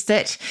other is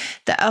that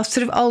the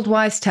sort of old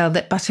wives' tale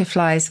that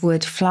butterflies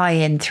would fly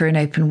in through an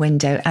open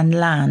window and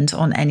land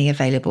on any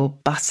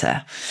available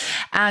butter.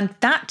 And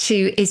that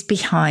too is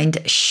behind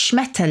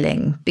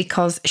Schmetterling,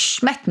 because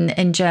Schmetten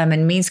in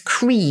German means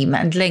cream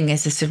and ling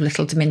is a sort of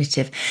little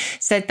diminutive.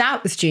 So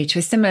that was due to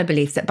a similar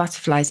belief that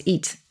butterflies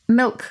eat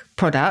milk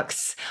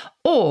products,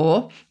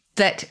 or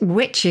that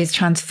witches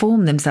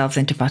transform themselves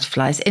into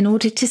butterflies in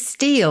order to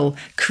steal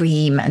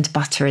cream and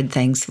butter and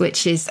things,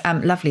 which is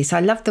lovely. So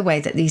I love the way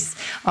that these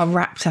are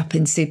wrapped up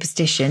in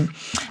superstition.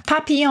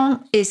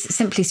 Papillon is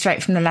simply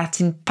straight from the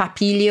Latin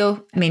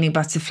papilio, meaning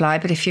butterfly.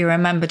 But if you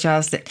remember,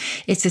 Giles, that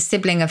it's a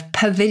sibling of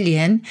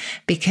pavilion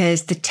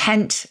because the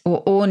tent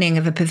or awning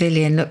of a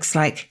pavilion looks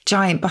like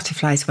giant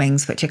butterflies'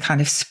 wings, which are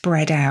kind of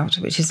spread out,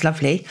 which is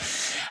lovely.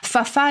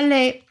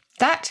 Farfalle,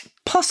 that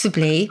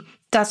possibly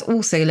does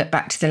also look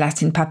back to the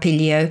Latin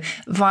papilio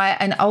via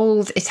an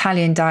old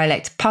Italian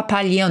dialect,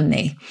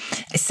 papaglione.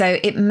 So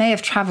it may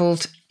have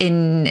travelled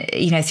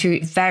through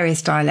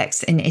various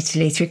dialects in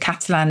Italy, through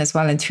Catalan as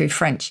well and through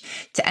French,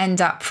 to end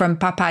up from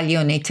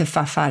papaglione to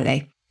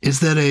farfalle. Is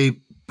there a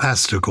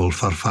pasta called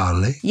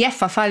farfalle? Yes,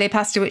 farfalle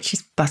pasta, which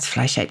is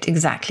butterfly shaped.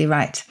 Exactly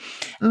right.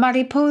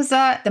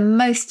 Mariposa, the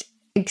most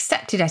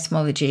accepted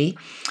etymology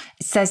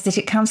says that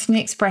it comes from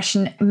the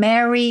expression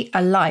Mary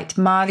alight,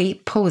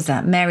 Mari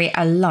posa, Mary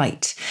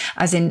alight,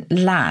 as in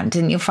land.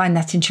 And you'll find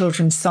that in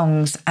children's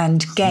songs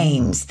and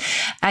games.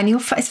 And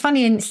it's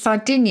funny, in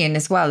Sardinian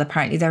as well,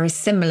 apparently there are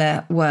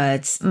similar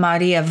words,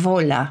 Maria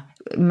vola,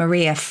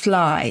 Maria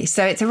fly.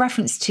 So it's a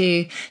reference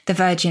to the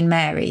Virgin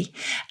Mary.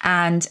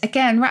 And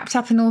again, wrapped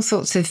up in all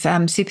sorts of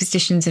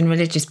superstitions and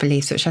religious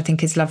beliefs, which I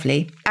think is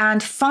lovely.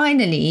 And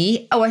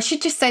finally, I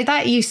should just say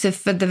that use of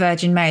for the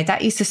Virgin Mary,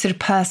 that use of sort of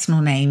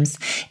personal names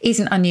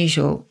isn't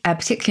unusual,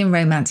 particularly in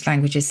Romance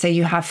languages. So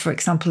you have, for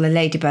example, a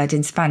ladybird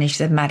in Spanish,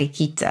 the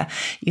mariquita.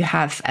 You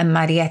have a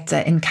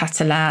Marietta in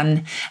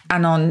Catalan.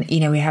 And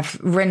we have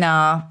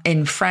renard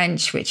in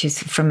French, which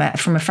is from a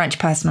French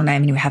personal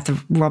name. And we have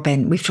the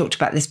robin. We've talked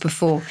about this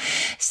before.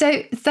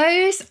 So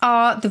those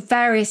are the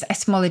various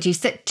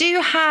etymologies that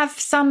do have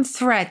some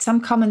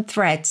common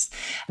threads,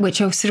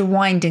 which are sort of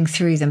winding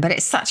through them. But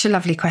it's such a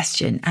lovely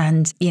question.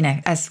 And,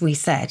 as we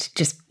said,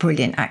 just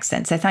brilliant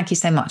accent. So thank you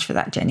so much for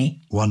that,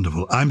 Jenny.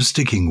 Wonderful. I'm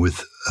sticking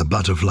with a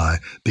butterfly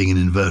being an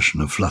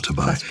inversion of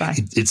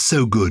flutterby. It's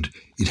so good.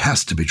 It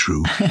has to be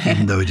true,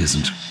 even though it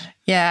isn't.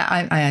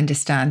 Yeah, I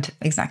understand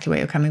exactly where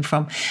you're coming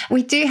from.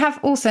 We do have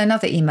also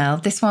another email,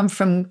 this one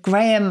from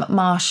Graham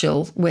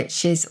Marshall,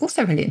 which is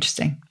also really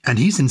interesting. And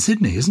he's in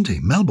Sydney, isn't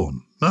he?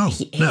 Melbourne. Oh,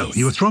 no,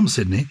 he was from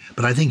Sydney,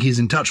 but I think he's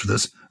in touch with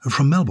us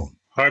from Melbourne.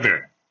 Hi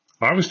there.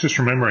 I was just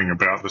remembering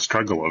about the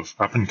struggle of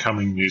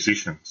up-and-coming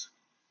musicians,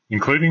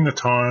 including the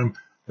time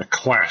The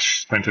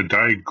Clash spent a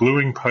day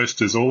gluing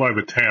posters all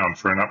over town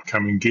for an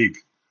upcoming gig.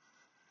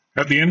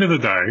 At the end of the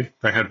day,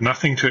 they had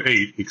nothing to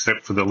eat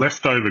except for the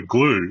leftover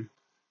glue,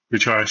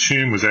 which I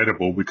assume was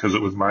edible because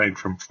it was made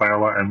from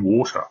flour and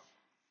water.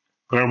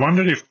 But I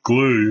wondered if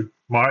glue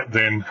might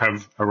then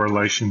have a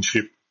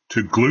relationship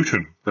to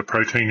gluten, the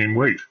protein in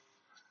wheat.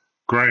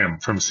 Graham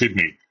from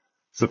Sydney,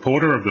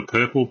 supporter of the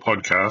Purple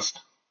podcast,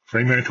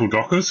 Fremantle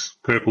Dockers,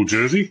 purple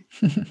jersey,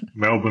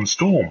 Melbourne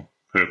Storm,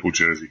 purple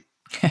jersey.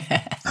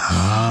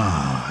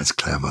 That's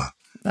clever.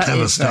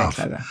 Clever stuff.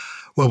 Clever.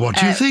 Well, what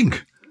do you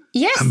think?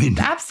 Yes,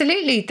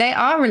 absolutely. They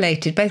are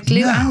related. Both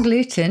glue and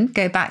gluten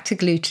go back to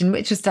gluten,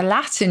 which is the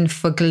Latin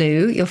for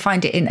glue. You'll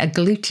find it in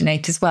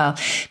agglutinate as well,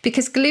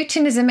 because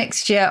gluten is a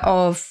mixture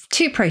of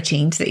two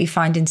proteins that you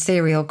find in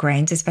cereal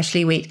grains,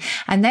 especially wheat,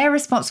 and they're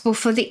responsible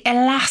for the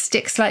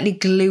elastic, slightly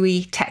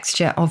gluey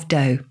texture of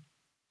dough.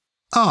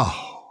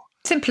 Oh.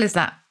 Simple as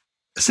that.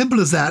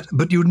 Simple as that,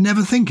 but you'd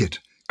never think it.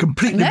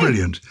 Completely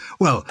brilliant.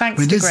 Well,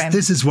 thanks to Graham.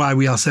 This is why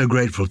we are so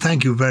grateful.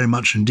 Thank you very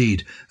much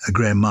indeed,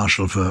 Graham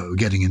Marshall, for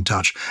getting in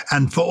touch.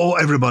 And for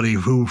everybody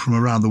who from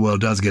around the world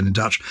does get in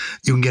touch,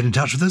 you can get in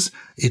touch with us.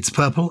 It's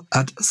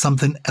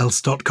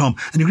purple@somethingelse.com.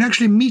 And you can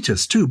actually meet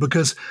us too,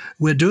 because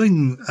we're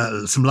doing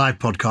some live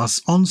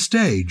podcasts on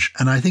stage.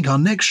 And I think our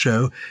next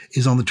show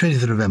is on the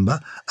 20th of November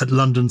at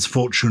London's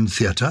Fortune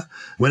Theatre.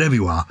 Wherever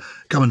you are,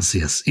 come and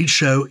see us. Each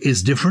show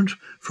is different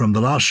from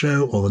the last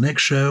show or the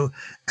next show,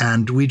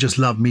 and we just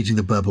love meeting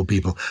the Purple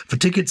people. For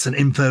tickets and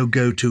info,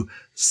 go to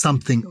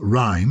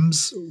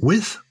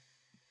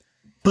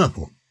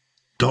somethingrhymeswithpurple.com,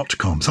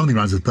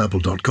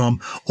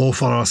 somethingrhymeswithpurple.com, or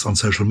follow us on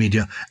social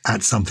media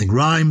at Something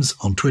Rhymes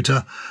on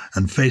Twitter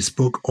and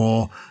Facebook,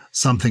 or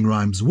Something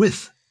Rhymes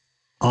With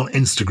on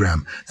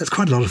Instagram. That's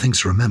quite a lot of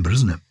things to remember,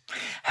 isn't it?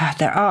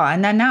 There are.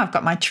 And then now I've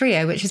got my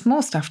trio, which is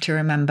more stuff to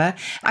remember.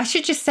 I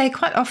should just say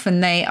quite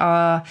often they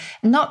are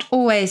not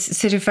always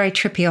sort of very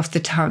trippy off the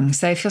tongue.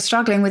 So if you're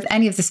struggling with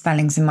any of the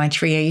spellings in my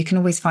trio, you can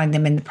always find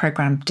them in the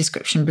programme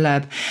description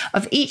blurb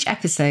of each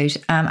episode.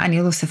 And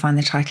you'll also find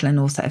the title and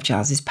author of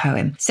Giles's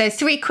poem. So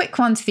 3 quick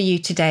ones for you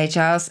today,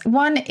 Giles.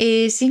 One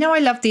is, I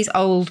love these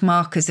old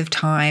markers of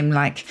time,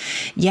 like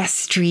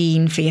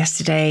yestreen for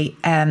yesterday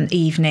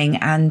evening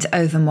and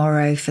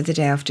overmorrow for the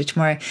day after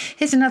tomorrow.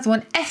 Here's another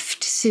one,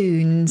 eftsoons.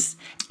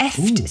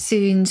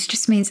 Eftsoons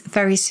just means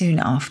very soon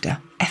after.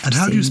 Eftsoons. And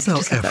how do you spell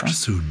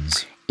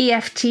eftsoons?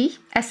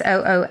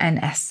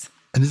 EFTSOONS.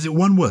 And is it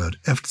one word,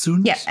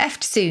 eftsoons? Yeah,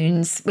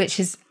 eftsoons, which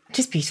is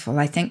just beautiful,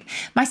 I think.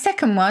 My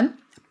second one,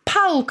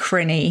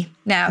 palcriny.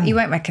 Now, you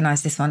won't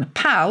recognise this one.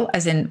 Pal,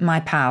 as in my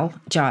pal,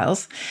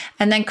 Giles,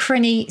 and then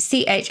chrony,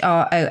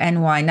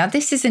 CHRONY. Now,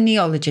 this is a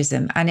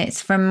neologism, and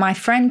it's from my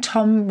friend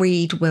Tom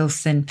Reed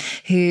Wilson,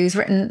 who's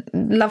written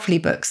lovely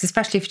books,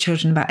 especially for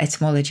children, about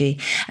etymology.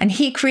 And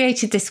he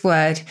created this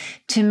word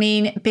to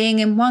mean being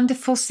in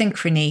wonderful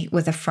synchrony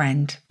with a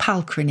friend.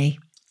 Palcrony.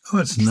 Oh,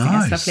 it's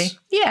nice. That's lovely.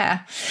 Yeah.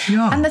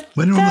 And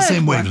when you're on the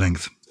same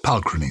wavelength.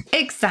 Palcrony.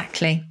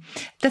 Exactly.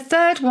 The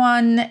third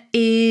one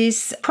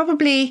is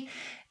probably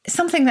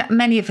something that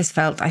many of us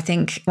felt, I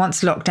think,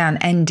 once lockdown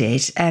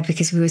ended,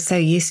 because we were so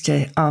used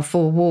to our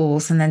 4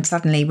 walls, and then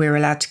suddenly we were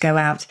allowed to go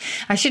out.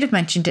 I should have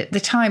mentioned it at the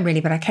time,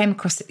 really, but I came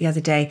across it the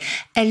other day.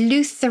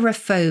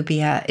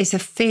 Eleutherophobia is a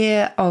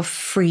fear of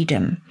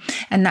freedom,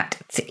 and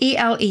that's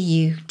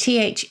ELEUTHERO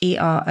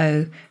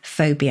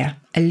phobia.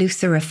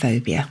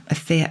 Eleutherophobia, a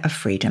fear of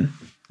freedom.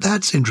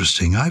 That's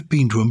interesting. I've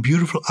been to a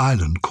beautiful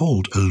island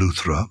called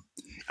Eleuthera.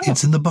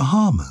 It's in the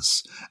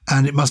Bahamas.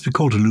 And it must be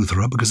called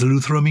Eleuthera because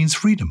Eleuthera means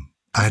freedom.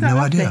 I had no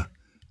idea.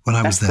 when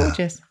I was there.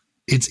 Gorgeous.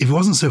 If it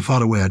wasn't so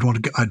far away,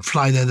 I'd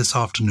fly there this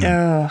afternoon.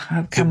 Oh,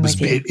 I'll come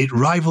with you. It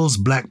rivals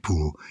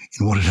Blackpool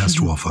in what it has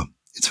to offer.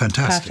 It's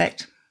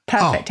fantastic.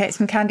 Perfect. Take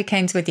some candy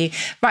canes with you.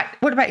 Right,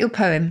 what about your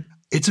poem?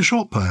 It's a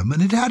short poem,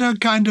 and it had a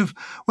kind of,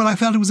 well, I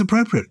felt it was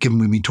appropriate, given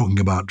we've been talking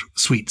about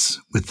sweets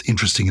with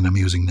interesting and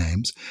amusing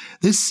names.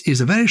 This is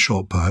a very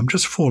short poem,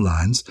 just 4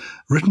 lines,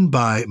 written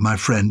by my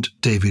friend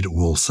David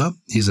Walser.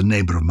 He's a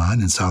neighbour of mine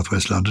in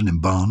southwest London,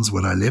 in Barnes,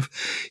 where I live.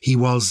 He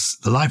was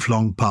the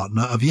lifelong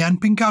partner of Jan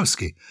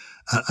Pinkowski,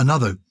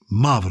 another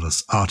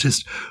marvellous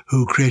artist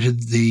who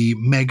created the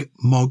Meg,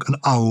 Mog and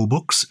Owl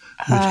books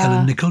with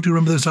Helen Nichol. Do you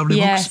remember those lovely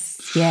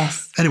books?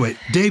 Yes. Anyway,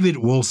 David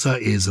Walser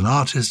is an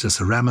artist, a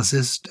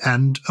ceramicist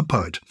and a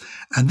poet.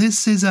 And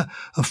this is a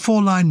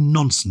 4-line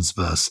nonsense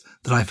verse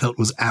that I felt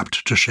was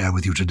apt to share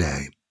with you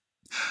today.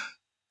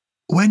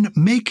 When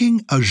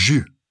making a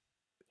jus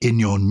in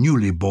your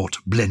newly bought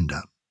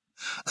blender,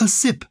 a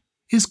sip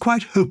is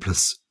quite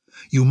hopeless.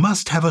 You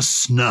must have a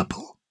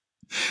snurple.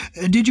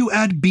 Did you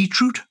add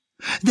beetroot?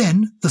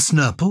 Then the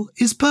snurple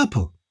is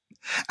purple,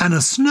 and a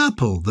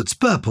snurple that's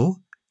purple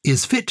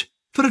is fit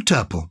for a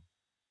turple.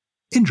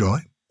 Enjoy.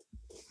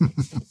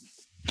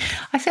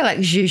 I feel like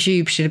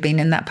jujube should have been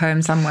in that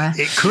poem somewhere.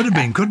 It could have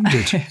been, couldn't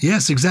it?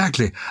 Yes,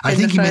 exactly. I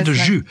think he meant a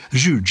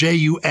jus,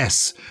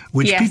 J-U-S,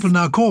 which people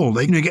now call.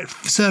 They get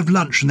served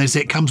lunch and they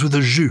say it comes with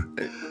a jus.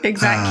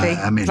 Exactly.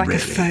 It's like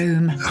really. A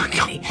foam. Oh,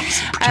 God,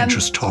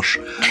 pretentious tosh.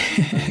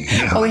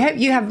 Well, we hope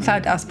you haven't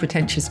found us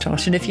pretentious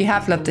tosh. And if you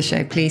have loved the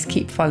show, please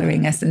keep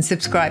following us and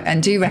subscribe,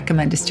 and do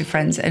recommend us to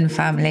friends and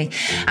family.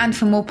 And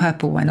for more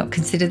Purple, why not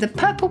consider the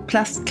Purple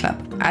Plus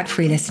Club,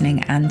 ad-free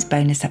listening and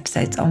bonus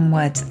episodes on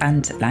words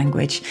and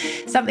language.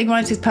 Something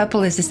Rhymes with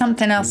Purple is a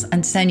Something Else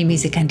and Sony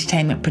Music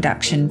Entertainment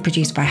production,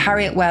 produced by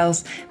Harriet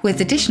Wells, with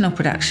additional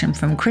production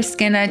from Chris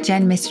Skinner,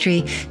 Jen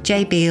Mystery,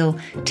 Jay Beale,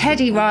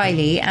 Teddy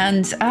Riley,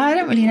 and I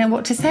don't really know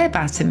what to say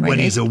about him, really. When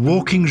he's a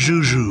walking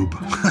jujube.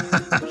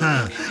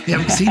 We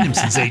haven't seen him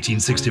since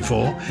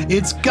 1864.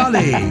 It's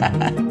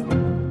Gully.